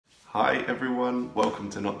Hi everyone, welcome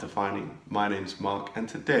to Not Defining. My name's Mark and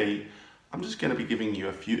today I'm just going to be giving you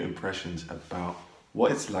a few impressions about what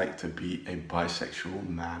it's like to be a bisexual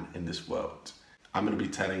man in this world. I'm going to be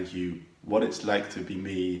telling you what it's like to be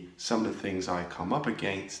me, some of the things I come up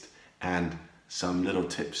against, and some little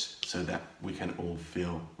tips so that we can all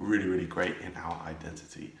feel really great in our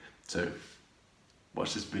identity. So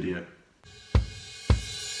watch this video.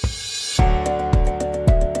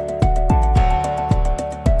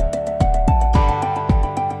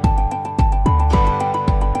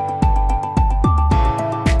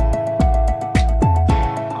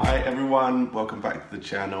 Welcome back to the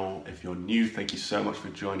channel. If you're new, thank you so much for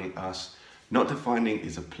joining us. Not Defining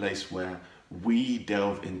is a place where we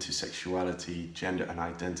delve into sexuality, gender and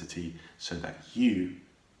identity so that you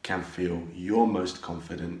can feel your most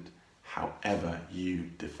confident however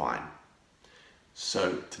you define.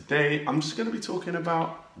 So today I'm just going to be talking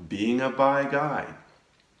about being a bi guy.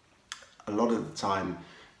 A lot of the time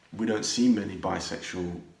we don't see many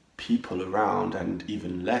bisexual people around and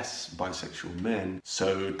even less bisexual men.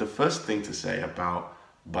 So the first thing to say about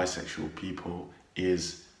bisexual people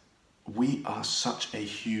is we are such a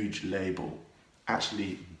huge label.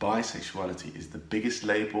 Actually, bisexuality is the biggest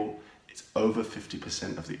label. It's over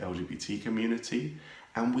 50% of the LGBT community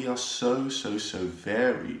and we are so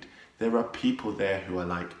varied. There are people there who are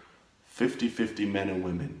like 50-50 men and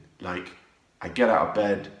women. Like I get out of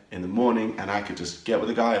bed in the morning and I could just get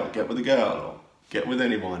with a guy or get with a girl or get with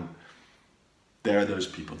anyone. There are those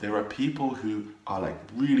people. There are people who are like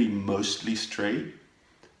really mostly straight,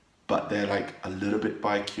 but they're like a little bit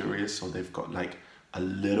bi-curious, or they've got like a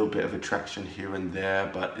little bit of attraction here and there,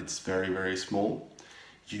 but it's very small.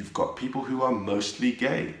 You've got people who are mostly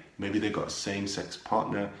gay. Maybe they've got a same-sex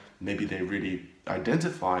partner. Maybe they really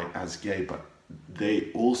identify as gay, but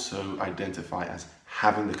they also identify as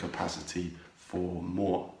having the capacity for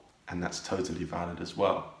more, and that's totally valid as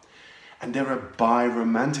well. And there are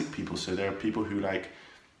bi-romantic people, so there are people who like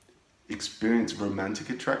experience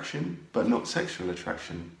romantic attraction, but not sexual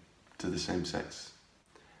attraction to the same sex.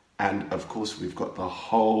 And of course, we've got the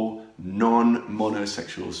whole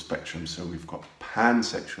non-monosexual spectrum. So we've got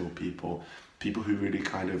pansexual people, people who really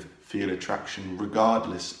kind of feel attraction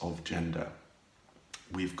regardless of gender.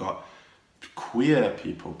 We've got queer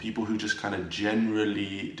people, people who just kind of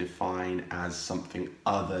generally define as something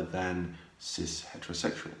other than cis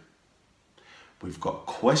heterosexual. We've got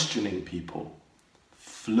questioning people,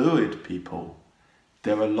 fluid people.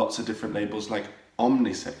 There are lots of different labels like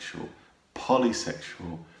omnisexual,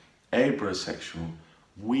 polysexual, abrosexual.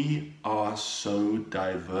 We are so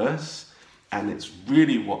diverse, and it's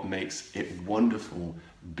really what makes it wonderful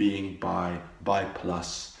being bi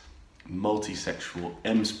plus, multisexual,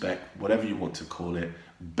 M-spec, whatever you want to call it.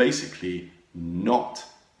 Basically not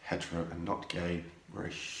hetero and not gay. We're a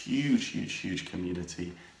huge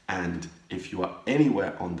community. And if you are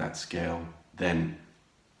anywhere on that scale, then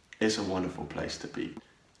it's a wonderful place to be.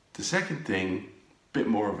 The second thing, a bit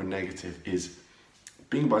more of a negative, is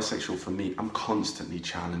being bisexual for me, I'm constantly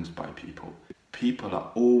challenged by people. People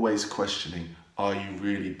are always questioning, are you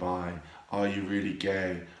really bi? Are you really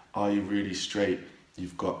gay? Are you really straight?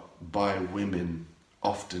 You've got bi women.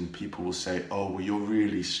 Often people will say, oh, well, you're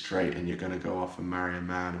really straight and you're going to go off and marry a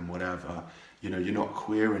man and whatever. You know, you're not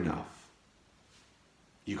queer enough.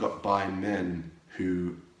 You got bi men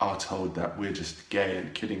who are told that we're just gay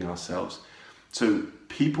and kidding ourselves. So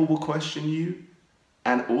people will question you,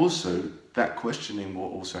 and also that questioning will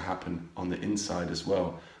also happen on the inside as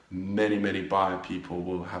well. Many bi people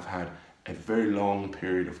will have had a very long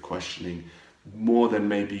period of questioning, more than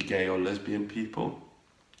maybe gay or lesbian people,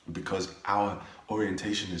 because our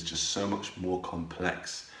orientation is just so much more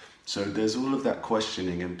complex. So there's all of that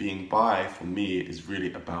questioning, and being bi for me is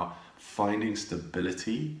really about finding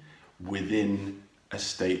stability within a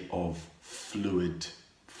state of fluid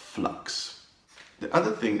flux. The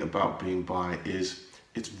other thing about being bi is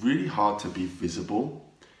it's really hard to be visible.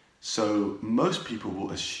 So most people will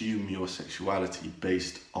assume your sexuality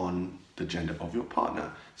based on the gender of your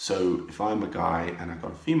partner. So if I'm a guy and I've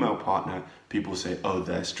got a female partner, people say, oh,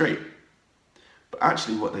 they're straight. But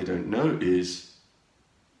actually what they don't know is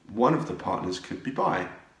one of the partners could be bi,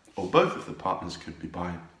 or both of the partners could be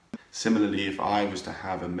bi. Similarly, if I was to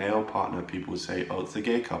have a male partner, people would say, oh, it's a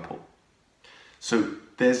gay couple. So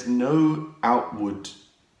there's no outward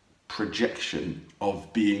projection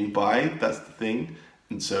of being bi, that's the thing.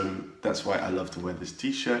 And so that's why I love to wear this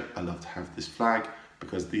t-shirt. I love to have this flag,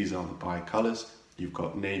 because these are the bi colors. You've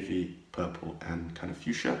got navy, purple, and kind of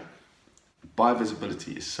fuchsia. Bi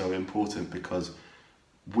visibility is so important because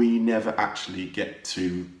we never actually get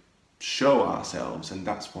to show ourselves, and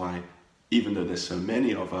that's why even though there's so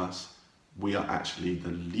many of us, we are actually the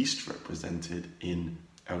least represented in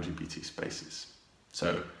LGBT spaces.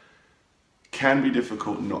 So, can be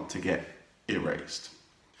difficult not to get erased.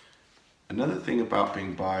 Another thing about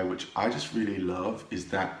being bi, which I just really love, is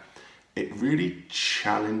that it really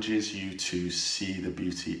challenges you to see the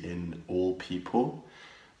beauty in all people.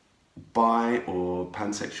 Bi or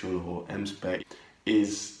pansexual or mspec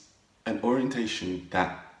is an orientation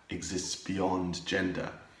that exists beyond gender.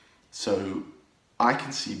 So I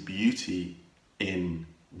can see beauty in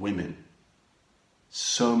women,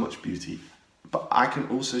 so much beauty, but I can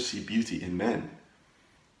also see beauty in men.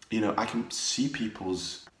 You know, I can see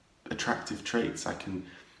people's attractive traits. I can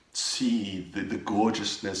see the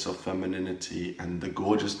gorgeousness of femininity and the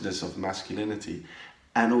gorgeousness of masculinity,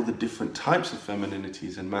 and all the different types of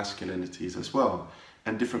femininities and masculinities as well,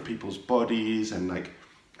 and different people's bodies and like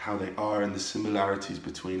how they are and the similarities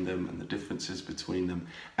between them and the differences between them.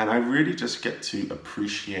 And I really just get to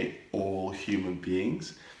appreciate all human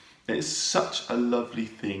beings. It's such a lovely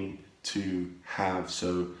thing to have.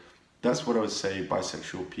 So that's what I would say,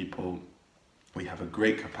 bisexual people, we have a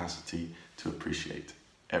great capacity to appreciate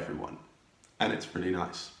everyone. And it's really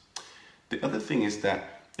nice. The other thing is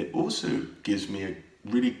that it also gives me a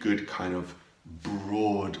really good kind of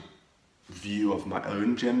broad view of my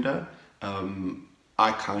own gender.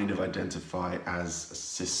 I kind of identify as a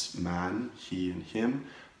cis man, he and him,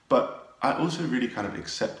 but I also really kind of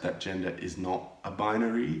accept that gender is not a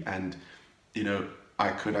binary, and you know, I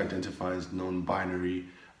could identify as non-binary.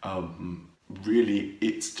 Really,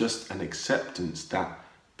 it's just an acceptance that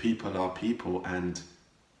people are people and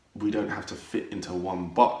we don't have to fit into one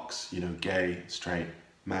box, you know, gay, straight,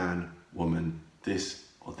 man, woman, this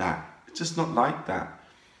or that. It's just not like that.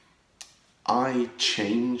 I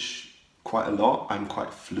change quite a lot. I'm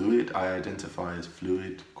quite fluid. I identify as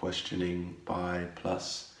fluid, questioning, bi,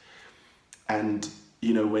 plus. And,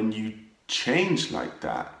 you know, when you change like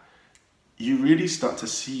that, you really start to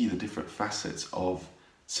see the different facets of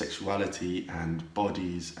sexuality and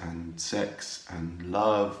bodies and sex and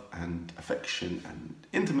love and affection and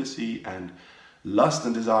intimacy and lust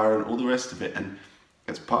and desire and all the rest of it. And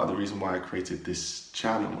it's part of the reason why I created this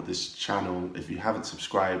channel. This channel, if you haven't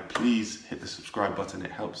subscribed, please hit the subscribe button.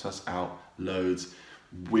 It helps us out loads.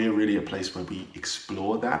 We're really a place where we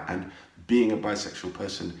explore that, and being a bisexual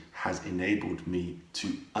person has enabled me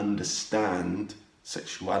to understand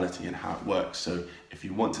sexuality and how it works. So if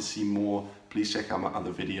you want to see more, please check out my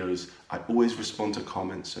other videos. I always respond to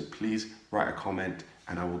comments, so please write a comment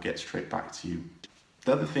and I will get straight back to you.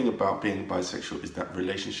 The other thing about being bisexual is that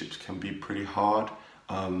relationships can be pretty hard.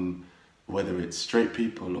 Whether it's straight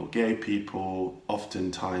people or gay people,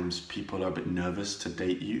 oftentimes people are a bit nervous to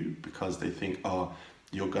date you because they think, oh,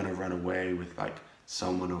 you're gonna run away with like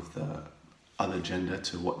someone of the other gender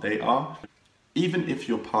to what they are. Even if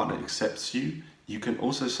your partner accepts you, you can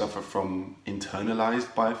also suffer from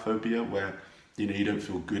internalized biphobia where, you know, you don't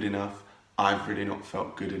feel good enough. I've really not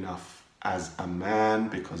felt good enough as a man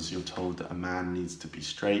because you're told that a man needs to be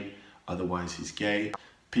straight, otherwise he's gay.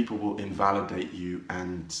 People will invalidate you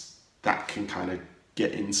and that can kind of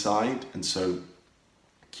get inside. And so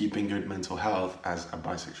keeping good mental health as a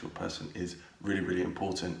bisexual person is really, really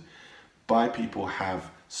important. Bi people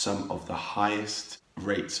have some of the highest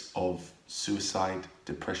rates of suicide,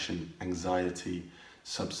 depression, anxiety,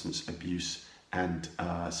 substance abuse, and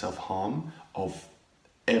self-harm of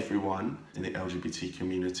everyone in the LGBT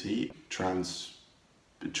community, trans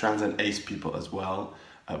and ace people as well,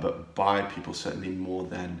 but bi people certainly more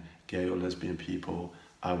than gay or lesbian people.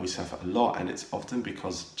 We suffer a lot, and it's often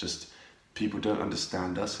because just people don't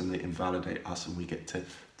understand us and they invalidate us, and we get to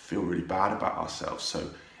feel really bad about ourselves. So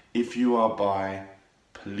if you are bi,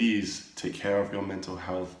 please take care of your mental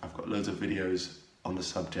health. I've got loads of videos on the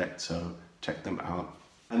subject, so check them out.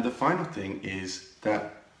 And the final thing is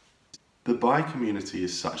that the bi community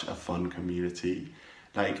is such a fun community.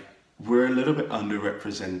 Like, we're a little bit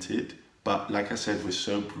underrepresented, but like I said, we're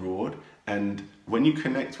so broad. And when you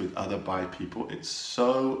connect with other bi people, it's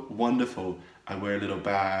so wonderful. I wear a little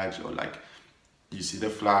badge, or like you see the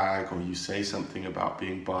flag, or you say something about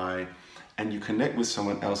being bi, and you connect with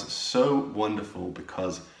someone else. It's so wonderful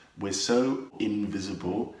because we're so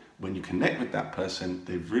invisible. When you connect with that person,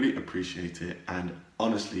 they really appreciate it. And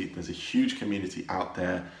honestly, there's a huge community out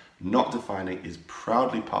there. Not Defining is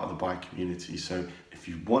proudly part of the bi community. So if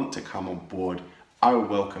you want to come on board, I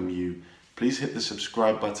welcome you. Please hit the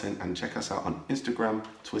subscribe button and check us out on Instagram,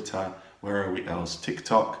 Twitter, where are we else,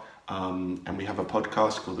 TikTok. And we have a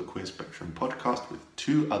podcast called the Queer Spectrum Podcast with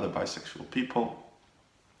 2 other bisexual people.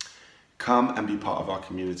 Come and be part of our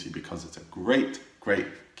community because it's a great, great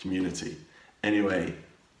community. Anyway,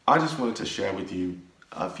 I just wanted to share with you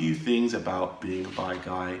a few things about being a bi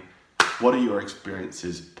guy. What are your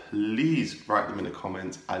experiences? Please write them in the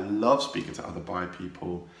comments. I love speaking to other bi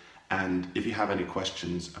people. And if you have any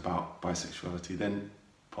questions about bisexuality, then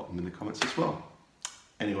pop them in the comments as well.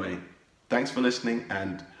 Anyway, thanks for listening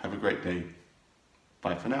and have a great day.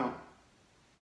 Bye for now.